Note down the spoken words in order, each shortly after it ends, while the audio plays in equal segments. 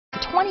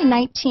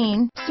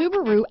2019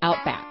 Subaru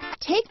Outback.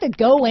 Take the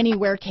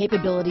go-anywhere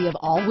capability of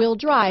all-wheel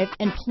drive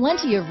and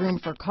plenty of room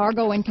for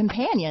cargo and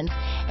companions,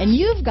 and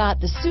you've got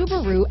the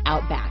Subaru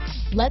Outback.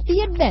 Let the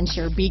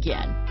adventure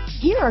begin.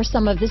 Here are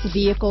some of this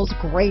vehicle's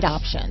great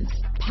options: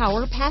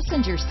 power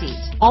passenger seat,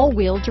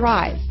 all-wheel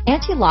drive,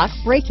 anti-lock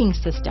braking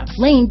system,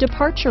 lane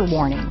departure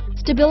warning,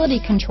 stability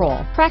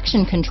control,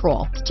 traction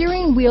control,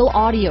 steering wheel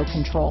audio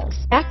controls,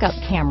 backup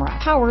camera,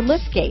 power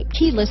liftgate,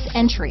 keyless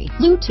entry,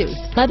 Bluetooth,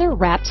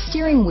 leather-wrapped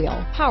steering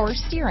wheel, power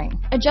steering,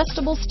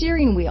 adjustable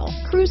steering wheel,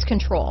 cruise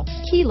control,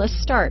 keyless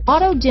start,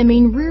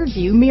 auto-dimming rear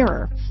view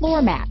mirror,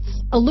 floor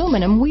mats,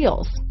 aluminum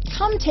wheels.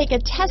 Come take a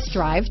test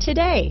drive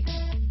today.